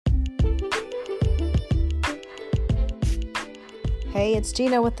Hey, it's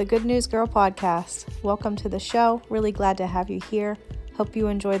Gina with the Good News Girl podcast. Welcome to the show. Really glad to have you here. Hope you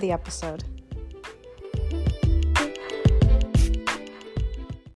enjoy the episode.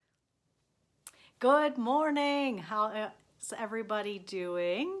 Good morning. How is everybody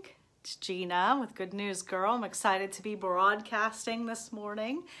doing? It's Gina with Good News Girl. I'm excited to be broadcasting this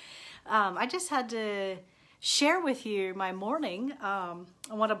morning. I just had to share with you my morning. I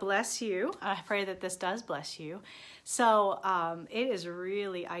want to bless you. I pray that this does bless you. So it is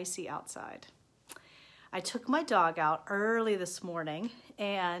really icy outside. I took my dog out early this morning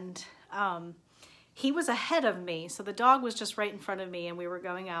and he was ahead of me. So the dog was just right in front of me and we were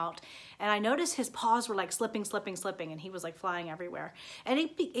going out. And I noticed his paws were like slipping. And he was like flying everywhere. And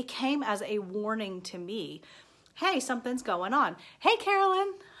it came as a warning to me. Hey, something's going on. Hey,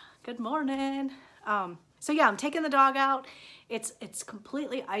 Carolyn. Good morning. So yeah, I'm taking the dog out. It's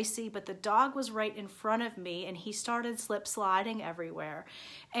completely icy, but the dog was right in front of me and he started sliding everywhere.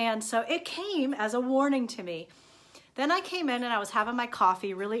 And so it came as a warning to me. Then I came in and I was having my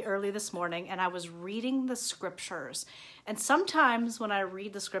coffee really early this morning and I was reading the scriptures. And sometimes when I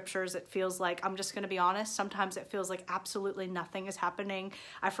read the scriptures, it feels like, I'm just going to be honest, sometimes it feels like absolutely nothing is happening.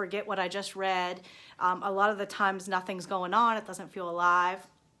 I forget what I just read. A lot of the times nothing's going on. It doesn't feel alive.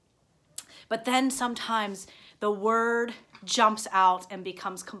 But then sometimes the word jumps out and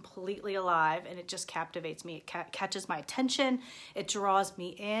becomes completely alive and it just captivates me. It catches my attention. It draws me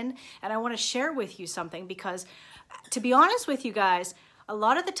in. And I want to share with you something because, to be honest with you guys, a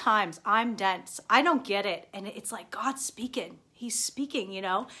lot of the times I'm dense. I don't get it. And it's like God's speaking. He's speaking, you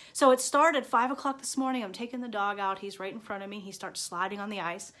know. So it started 5 o'clock this morning. I'm taking the dog out. He's right in front of me. He starts sliding on the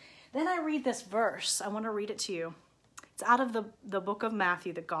ice. Then I read this verse. I want to read it to you. It's out of the book of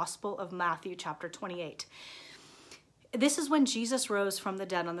Matthew, the Gospel of Matthew, chapter 28. This is when Jesus rose from the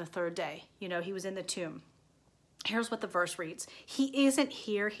dead on the third day. You know, he was in the tomb. Here's what the verse reads. He isn't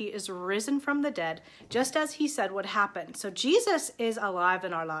here. He is risen from the dead, just as he said would happen. So Jesus is alive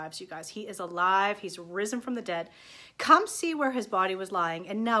in our lives, you guys. He is alive. He's risen from the dead. Come see where his body was lying.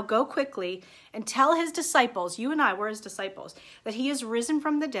 And now go quickly and tell his disciples, you and I were his disciples, that he is risen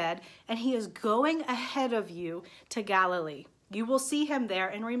from the dead and he is going ahead of you to Galilee. You will see him there.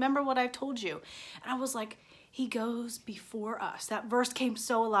 And remember what I've told you. And I was like, he goes before us. That verse came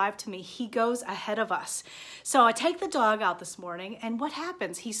so alive to me. He goes ahead of us. So I take the dog out this morning and what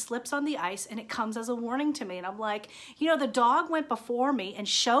happens? He slips on the ice and it comes as a warning to me. And I'm like, you know, the dog went before me and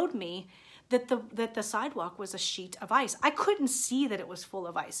showed me that the sidewalk was a sheet of ice. I couldn't see that it was full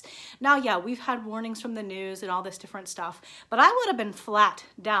of ice. Now, yeah, we've had warnings from the news and all this different stuff, but I would have been flat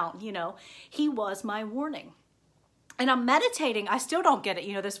down, you know. He was my warning. And I'm meditating. I still don't get it.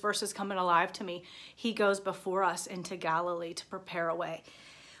 You know, this verse is coming alive to me. He goes before us into Galilee to prepare a way.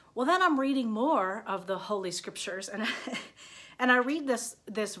 Well, then I'm reading more of the Holy Scriptures. And I read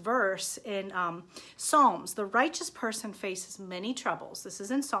this verse in Psalms. The righteous person faces many troubles. This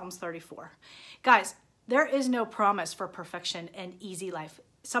is in Psalms 34. Guys, there is no promise for perfection and easy life.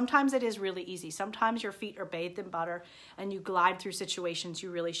 Sometimes it is really easy. Sometimes your feet are bathed in butter and you glide through situations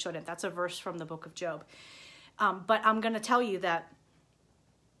you really shouldn't. That's a verse from the book of Job. But I'm going to tell you that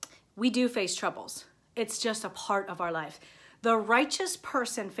we do face troubles. It's just a part of our life. The righteous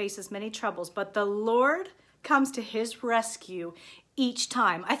person faces many troubles, but the Lord comes to his rescue each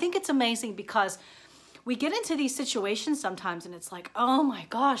time. I think it's amazing because we get into these situations sometimes and it's like, oh my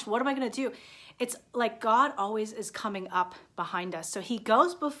gosh, what am I going to do? It's like God always is coming up behind us. So he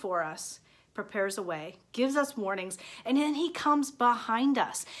goes before us, prepares a way, gives us warnings, and then he comes behind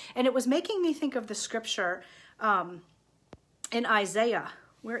us. And it was making me think of the scripture in Isaiah.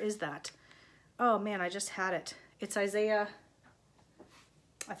 Where is that? Oh man, I just had it. It's Isaiah.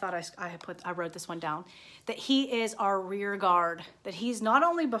 I thought I wrote this one down. That he is our rear guard. That he's not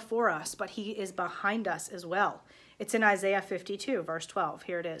only before us, but he is behind us as well. It's in Isaiah 52, verse 12.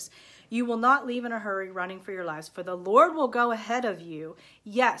 Here it is. You will not leave in a hurry running for your lives, for the Lord will go ahead of you.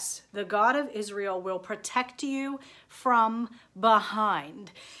 Yes, the God of Israel will protect you from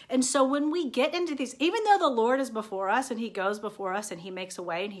behind. And so when we get into these, even though the Lord is before us and he goes before us and he makes a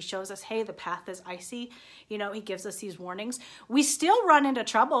way and he shows us, hey, the path is icy, you know, he gives us these warnings, we still run into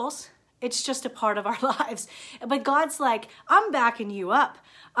troubles. It's just a part of our lives. But God's like, I'm backing you up.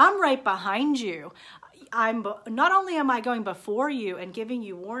 I'm right behind you. Not only am I going before you and giving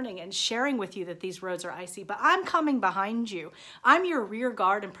you warning and sharing with you that these roads are icy, but I'm coming behind you. I'm your rear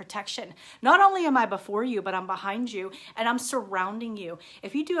guard and protection. Not only am I before you, but I'm behind you and I'm surrounding you.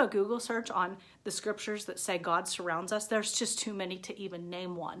 If you do a Google search on the scriptures that say God surrounds us, there's just too many to even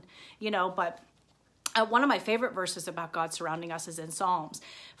name one, you know, but one of my favorite verses about God surrounding us is in Psalms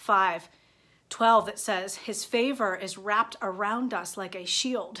 5, 12 that says, his favor is wrapped around us like a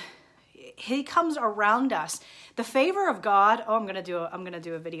shield. He comes around us. The favor of God. Oh, I'm gonna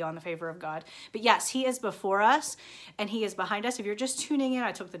do a video on the favor of God. But yes, he is before us and he is behind us. If you're just tuning in,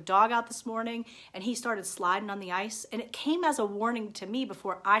 I took the dog out this morning and he started sliding on the ice, and it came as a warning to me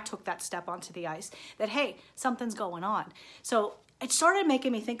before I took that step onto the ice that, hey, something's going on. So it started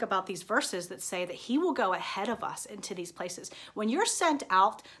making me think about these verses that say that he will go ahead of us into these places. When you're sent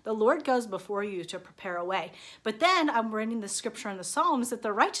out, the Lord goes before you to prepare a way. But then I'm reading the scripture in the Psalms that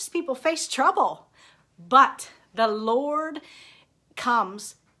the righteous people face trouble, but the Lord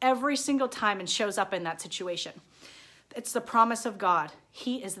comes every single time and shows up in that situation. It's the promise of God.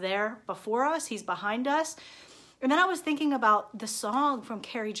 He is there before us. He's behind us. And then I was thinking about the song from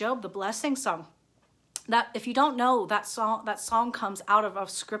Carrie Job, the blessing song. That, if you don't know, that song comes out of a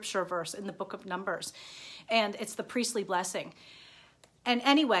scripture verse in the book of Numbers, and it's the priestly blessing. And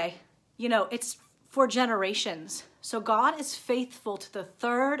anyway, you know, it's for generations. So God is faithful to the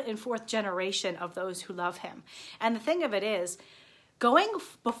third and fourth generation of those who love him. And the thing of it is, going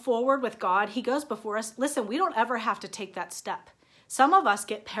forward with God, he goes before us. Listen, we don't ever have to take that step. Some of us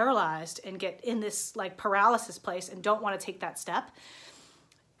get paralyzed and get in this like paralysis place and don't want to take that step.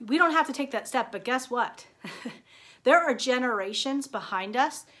 We don't have to take that step, but guess what? There are generations behind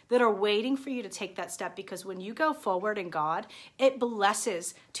us that are waiting for you to take that step, because when you go forward in God, it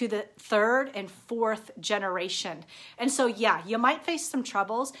blesses to the third and fourth generation. And so, yeah, you might face some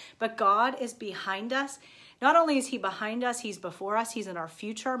troubles, but God is behind us. Not only is he behind us, he's before us. He's in our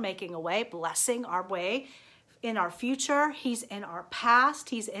future, making a way, blessing our way. In our future, he's in our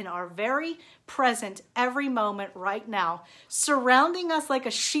past, he's in our very present, every moment right now, surrounding us like a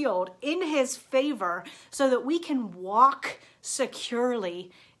shield in his favor so that we can walk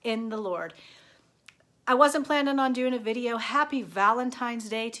securely in the Lord. I wasn't planning on doing a video. Happy Valentine's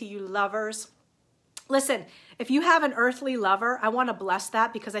Day to you lovers. Listen, if you have an earthly lover, I want to bless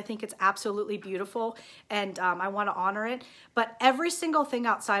that because I think it's absolutely beautiful and I want to honor it. But every single thing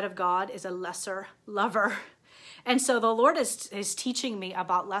outside of God is a lesser lover. And so the Lord is teaching me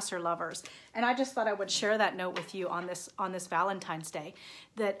about lesser lovers. And I just thought I would share that note with you on this Valentine's Day.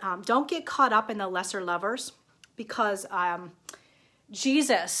 That don't get caught up in the lesser lovers, because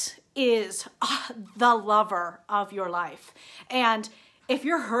Jesus is the lover of your life. And if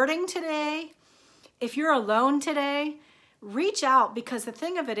you're hurting today, if you're alone today, reach out, because the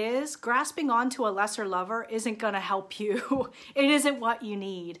thing of it is, grasping onto a lesser lover isn't going to help you. It isn't what you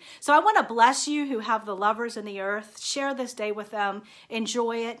need. So I want to bless you who have the lovers in the earth. Share this day with them.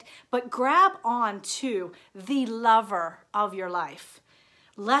 Enjoy it. But grab on to the lover of your life.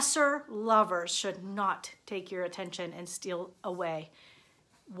 Lesser lovers should not take your attention and steal away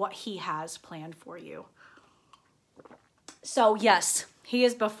what he has planned for you. So yes, he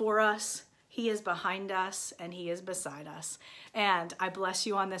is before us. He is behind us and he is beside us. And I bless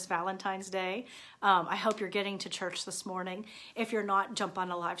you on this Valentine's Day. I hope you're getting to church this morning. If you're not, jump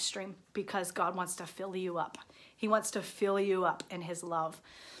on a live stream, because God wants to fill you up. He wants to fill you up in his love.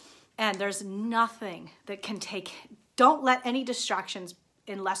 And there's nothing that can don't let any distractions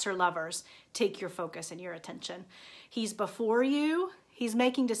in lesser lovers take your focus and your attention. He's before you. He's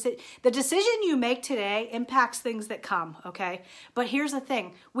making the decision you make today impacts things that come, okay? But here's the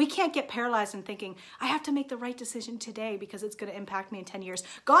thing. We can't get paralyzed in thinking, I have to make the right decision today because it's going to impact me in 10 years.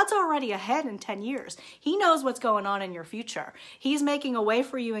 God's already ahead in 10 years. He knows what's going on in your future. He's making a way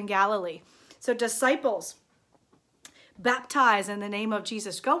for you in Galilee. So disciples, baptize in the name of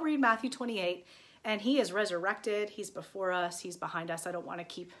Jesus. Go read Matthew 28. And he is resurrected. He's before us. He's behind us. I don't want to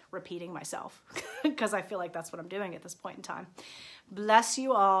keep repeating myself because I feel like that's what I'm doing at this point in time. Bless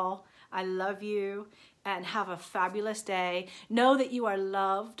you all. I love you and have a fabulous day. Know that you are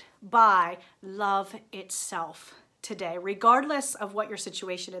loved by love itself today, regardless of what your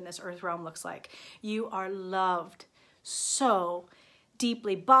situation in this earth realm looks like. You are loved so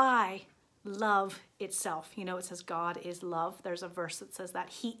deeply by love itself. You know, it says God is love. There's a verse that says that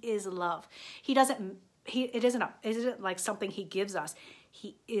he is love. It isn't like something he gives us.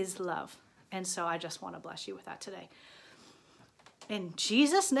 He is love. And so I just want to bless you with that today. In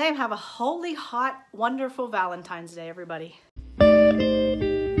Jesus' name, have a holy, hot, wonderful Valentine's Day, everybody.